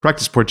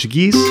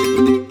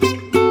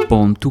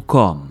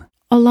practiceportuguese.com.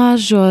 Olá,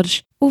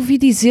 Jorge. Ouvi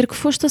dizer que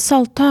foste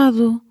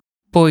assaltado.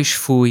 Pois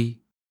fui.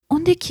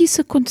 Onde é que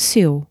isso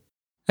aconteceu?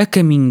 A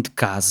caminho de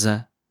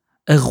casa,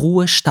 a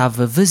rua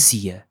estava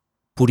vazia.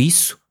 Por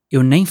isso,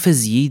 eu nem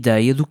fazia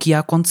ideia do que ia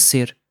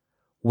acontecer.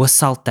 O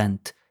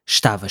assaltante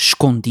estava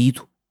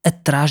escondido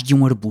atrás de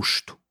um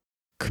arbusto.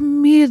 Que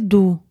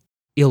medo!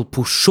 Ele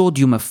puxou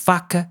de uma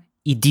faca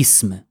e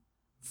disse-me: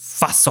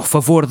 "Faça o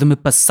favor de me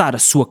passar a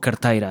sua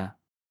carteira."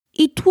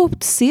 E tu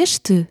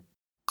obedeceste?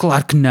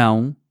 Claro que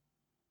não.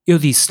 Eu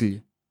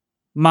disse-lhe: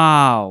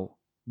 "Mau,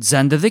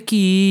 desanda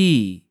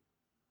daqui."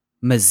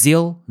 Mas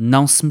ele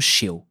não se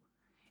mexeu.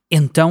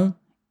 Então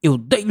eu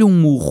dei-lhe um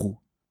murro.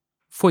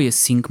 Foi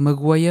assim que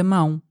magoei a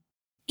mão.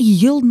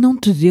 E ele não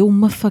te deu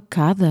uma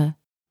facada?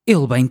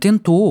 Ele bem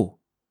tentou.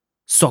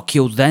 Só que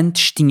eu de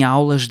antes tinha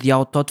aulas de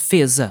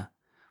autodefesa.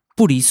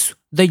 Por isso,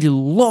 dei-lhe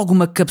logo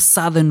uma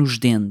cabeçada nos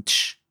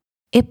dentes.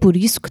 É por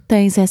isso que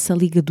tens essa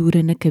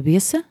ligadura na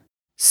cabeça?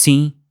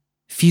 Sim,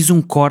 fiz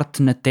um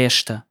corte na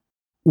testa.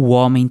 O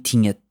homem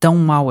tinha tão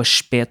mau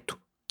aspecto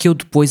que eu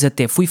depois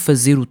até fui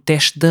fazer o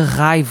teste da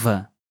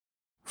raiva.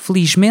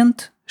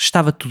 Felizmente,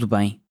 estava tudo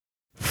bem.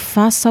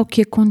 Face ao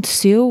que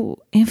aconteceu,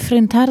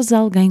 enfrentares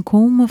alguém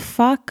com uma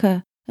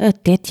faca,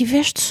 até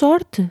tiveste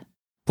sorte.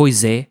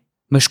 Pois é,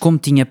 mas como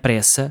tinha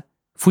pressa,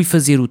 fui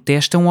fazer o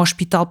teste a um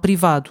hospital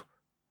privado.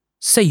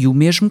 Saiu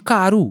mesmo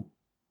caro.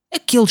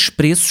 Aqueles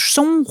preços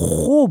são um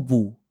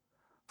roubo.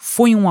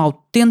 Foi um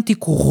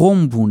autêntico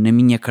rombo na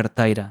minha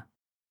carteira.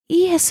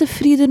 E essa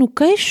ferida no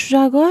queixo,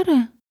 já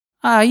agora?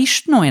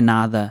 Isto não é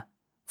nada.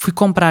 Fui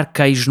comprar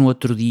queijo no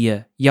outro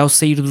dia e ao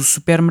sair do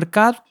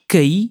supermercado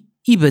caí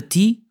e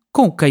bati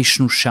com o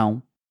queixo no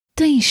chão.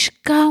 Tens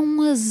cá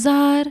um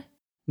azar.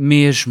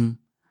 Mesmo.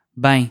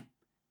 Bem,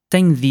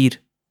 tenho de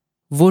ir.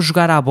 Vou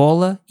jogar à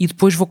bola e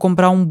depois vou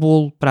comprar um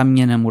bolo para a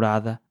minha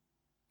namorada.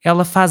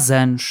 Ela faz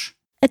anos.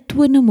 A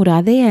tua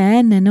namorada é a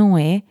Ana, não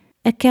é?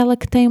 Aquela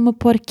que tem uma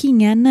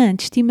porquinha anã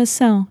de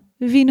estimação.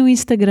 Vi no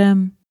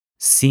Instagram.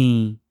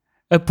 Sim,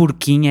 a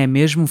porquinha é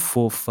mesmo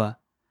fofa.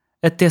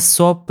 Até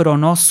sobe para o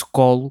nosso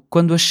colo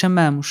quando a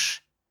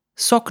chamamos.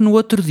 Só que no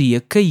outro dia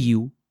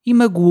caiu e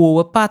magoou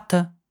a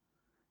pata.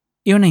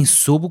 Eu nem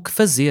soube o que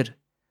fazer.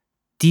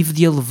 Tive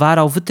de a levar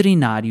ao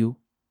veterinário.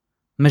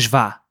 Mas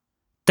vá,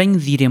 tenho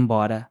de ir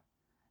embora.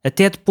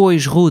 Até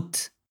depois,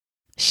 Ruth.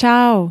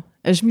 Tchau,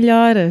 as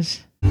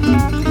melhoras.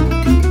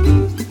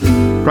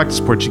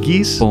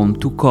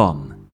 practiceportuguese.com